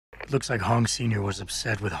It looks like Hong Sr. was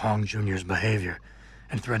upset with Hong Jr.'s behavior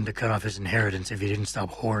and threatened to cut off his inheritance if he didn't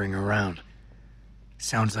stop whoring around.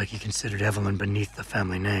 Sounds like he considered Evelyn beneath the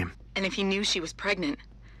family name. And if he knew she was pregnant,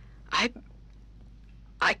 I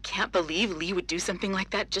can't believe Lee would do something like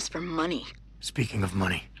that just for money. Speaking of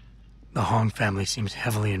money, the Hong family seems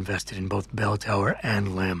heavily invested in both Bell Tower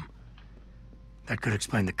and Lim. That could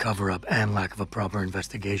explain the cover-up and lack of a proper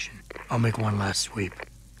investigation. I'll make one last sweep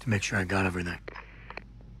to make sure I got everything.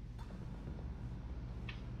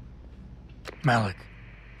 Malik,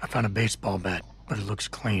 I found a baseball bat, but it looks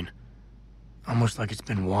clean. Almost like it's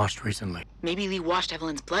been washed recently. Maybe Lee washed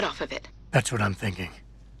Evelyn's blood off of it. That's what I'm thinking.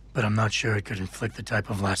 But I'm not sure it could inflict the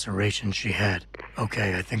type of laceration she had.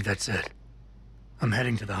 Okay, I think that's it. I'm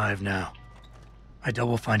heading to the Hive now. I doubt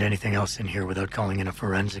we'll find anything else in here without calling in a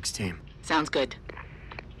forensics team. Sounds good.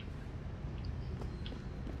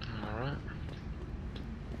 Alright.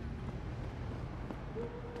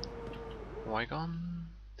 Wygon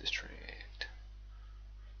District.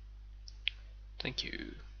 Thank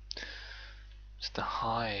you. It's the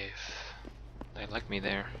Hive. They like me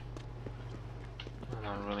there. Well,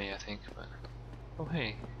 not really, I think, but... Oh,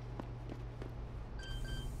 hey.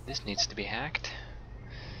 This needs to be hacked.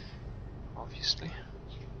 Obviously.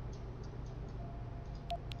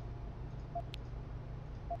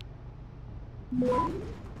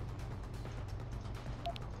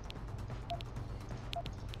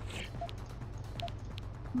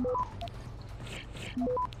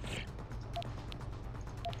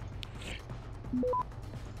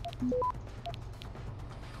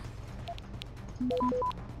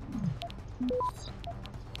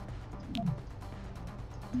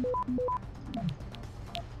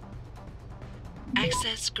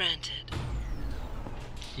 Access granted.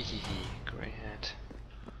 Hehehe, grey hat.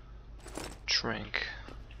 Trank.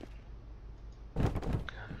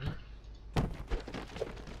 Gun.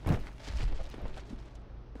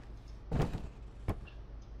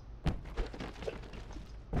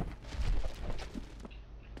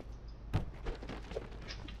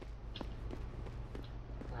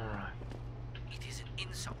 Alright. It is an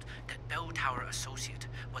insult that Bell Tower Associate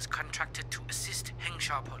was contracted to assist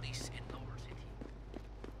Hengsha Police in Lower City.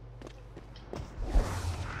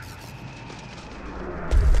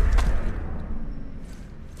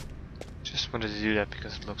 Just wanted to do that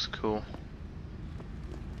because it looks cool.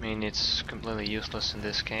 I mean, it's completely useless in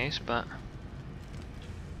this case, but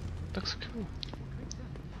it looks cool.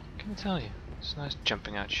 Can I tell you? It's nice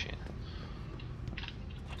jumping out shit.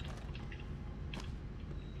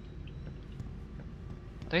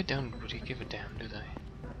 They don't really give a damn, do they?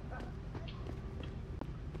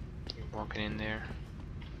 You're walking in there.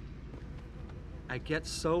 I get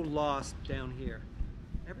so lost down here.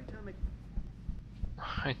 Every time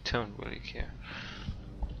I don't really care.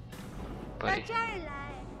 Buddy.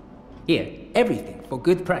 Here, everything for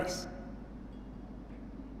good price.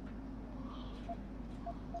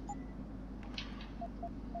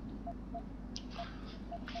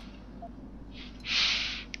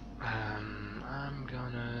 I'm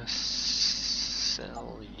gonna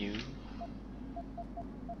sell you.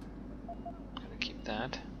 Gonna keep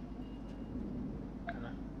that.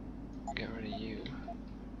 Gonna get rid of you.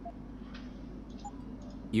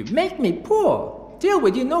 You make me poor. Deal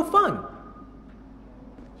with you no fun.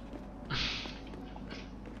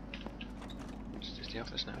 Is this the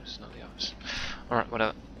office? No, it's not the office. Alright,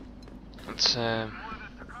 whatever. Let's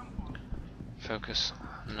focus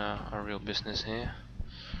on our real business here,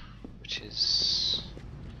 which is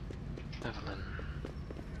Evelyn.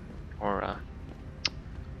 Or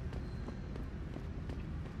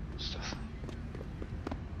stuff.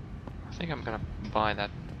 I think I'm gonna buy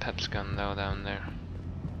that Peps gun though down there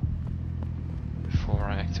before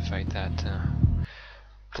I activate that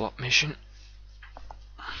plot mission.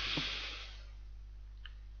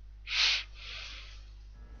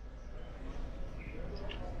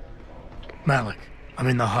 Malik, I'm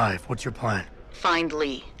in the Hive. What's your plan? Find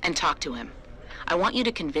Lee and talk to him. I want you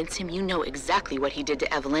to convince him you know exactly what he did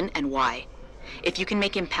to Evelyn and why. If you can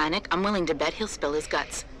make him panic, I'm willing to bet he'll spill his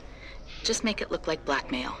guts. Just make it look like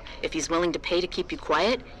blackmail. If he's willing to pay to keep you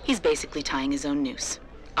quiet, he's basically tying his own noose.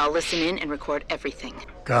 I'll listen in and record everything.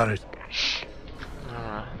 Got it.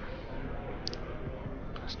 Alright.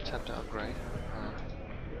 Let's tap to upgrade.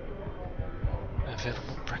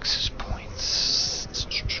 Available praxis points.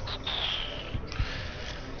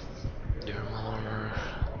 Dermal armor.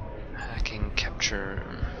 Hacking, capture.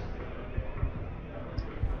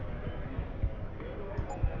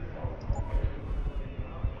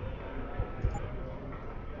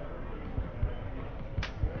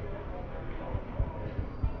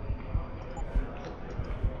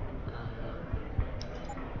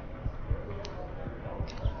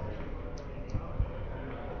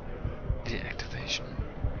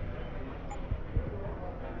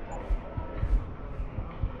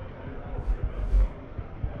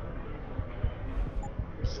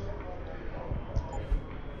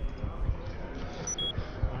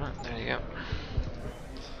 go.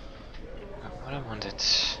 What I wanted.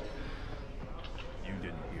 You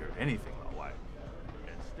didn't hear anything, my wife.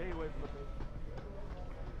 And stay away from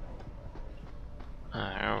the...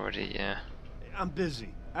 I already, I'm busy.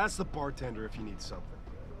 Ask the bartender if you need something.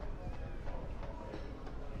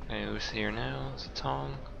 Okay, who's here now? It's a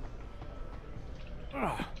Tom.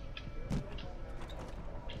 Wow.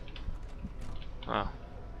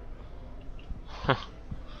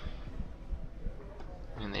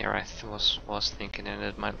 In there, I was thinking that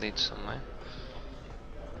it might lead somewhere.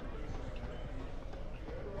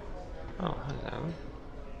 Oh, hello.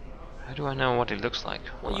 How do I know what it looks like?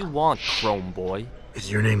 What you want, Chrome Boy?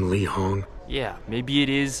 Is your name Lee Hong? Yeah, maybe it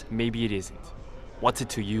is, maybe it isn't. What's it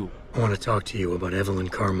to you? I want to talk to you about Evelyn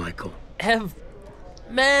Carmichael.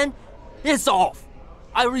 Man, it's off!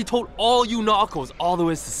 I already told all you narcos all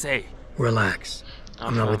there is to say. Relax.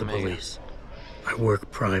 I'm not with the Omega. police. I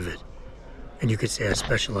work private. And you could say I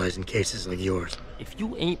specialize in cases like yours. If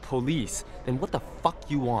you ain't police, then what the fuck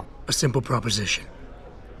you want? A simple proposition.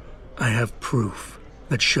 I have proof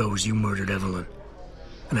that shows you murdered Evelyn.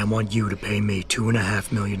 And I want you to pay me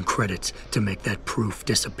 2.5 million credits to make that proof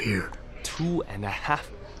disappear. 2.5?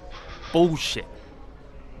 Bullshit.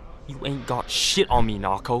 You ain't got shit on me,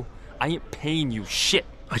 narco. I ain't paying you shit.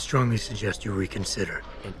 I strongly suggest you reconsider.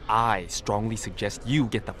 And I strongly suggest you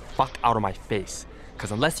get the fuck out of my face.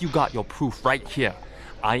 Cause unless you got your proof right here,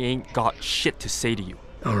 I ain't got shit to say to you.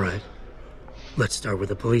 All right. Let's start with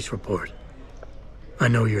the police report. I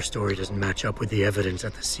know your story doesn't match up with the evidence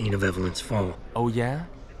at the scene of Evelyn's fall. Oh yeah?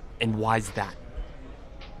 And why's that?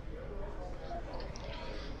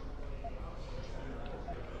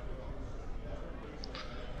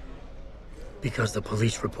 Because the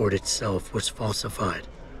police report itself was falsified.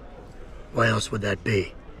 Why else would that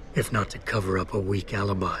be, if not to cover up a weak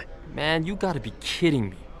alibi? Man, you gotta be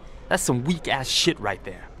kidding me. That's some weak-ass shit right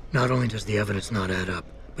there. Not only does the evidence not add up,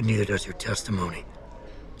 but neither does your testimony.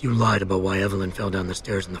 You lied about why Evelyn fell down the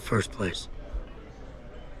stairs in the first place.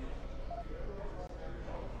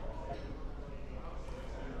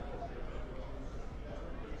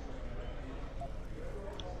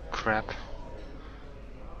 Crap.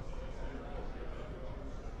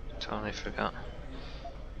 Totally forgot.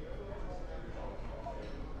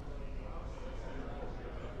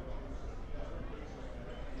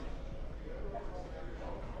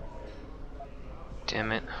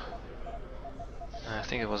 Damn it. I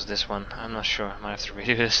think it was this one. I'm not sure. I might have to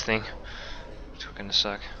redo this thing. It's gonna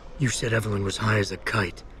suck. You said Evelyn was high as a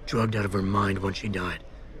kite, drugged out of her mind when she died.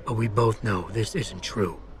 But we both know this isn't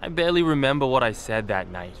true. I barely remember what I said that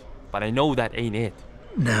night, but I know that ain't it.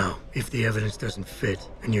 Now, if the evidence doesn't fit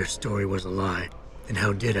and your story was a lie, then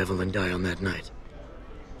how did Evelyn die on that night?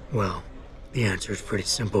 Well, the answer is pretty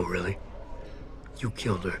simple, really. You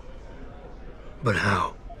killed her. But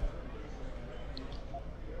how?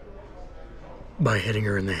 By hitting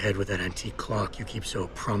her in the head with that antique clock you keep so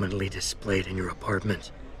prominently displayed in your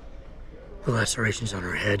apartment. The lacerations on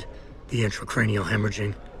her head, the intracranial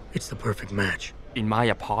hemorrhaging, it's the perfect match. In my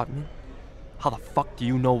apartment? How the fuck do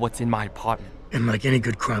you know what's in my apartment? And like any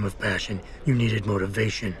good crime of passion, you needed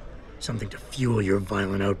motivation, something to fuel your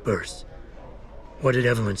violent outbursts. What did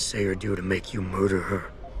Evelyn say or do to make you murder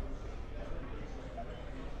her?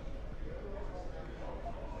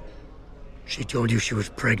 She told you she was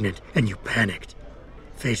pregnant, and you panicked.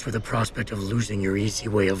 Faced with the prospect of losing your easy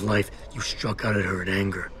way of life, you struck out at her in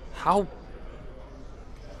anger. How?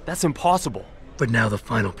 That's impossible. But now the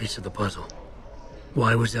final piece of the puzzle.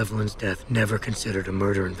 Why was Evelyn's death never considered a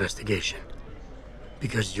murder investigation?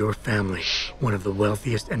 Because your family, one of the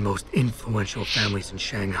wealthiest and most influential families in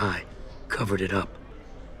Shanghai, covered it up.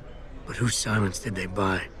 But whose silence did they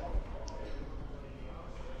buy?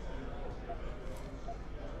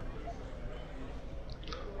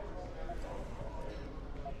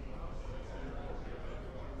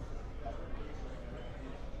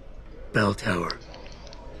 Bell Tower.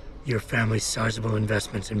 Your family's sizable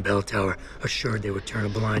investments in Bell Tower assured they would turn a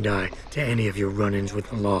blind eye to any of your run-ins with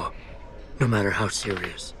the law, no matter how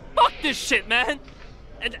serious. Fuck this shit, man!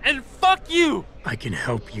 And fuck you! I can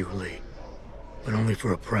help you, Lee, but only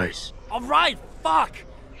for a price. Alright, fuck!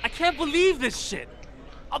 I can't believe this shit!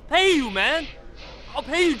 I'll pay you, man! I'll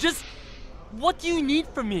pay you, just... What do you need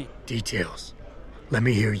from me? Details. Let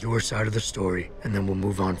me hear your side of the story, and then we'll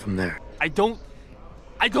move on from there. I don't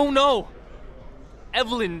know!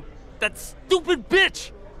 Evelyn, that stupid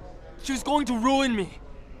bitch! She was going to ruin me.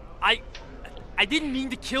 I didn't mean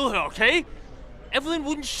to kill her, okay? Evelyn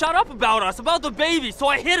wouldn't shut up about us, about the baby, so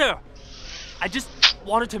I hit her. I just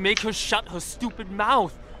wanted to make her shut her stupid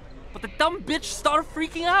mouth. But the dumb bitch started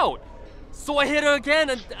freaking out. So I hit her again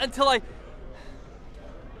until I...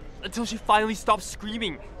 until she finally stopped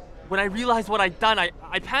screaming. When I realized what I'd done,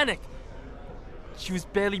 I panicked. She was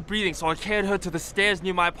barely breathing, so I carried her to the stairs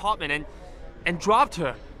near my apartment and dropped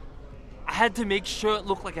her. I had to make sure it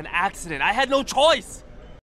looked like an accident. I had no choice.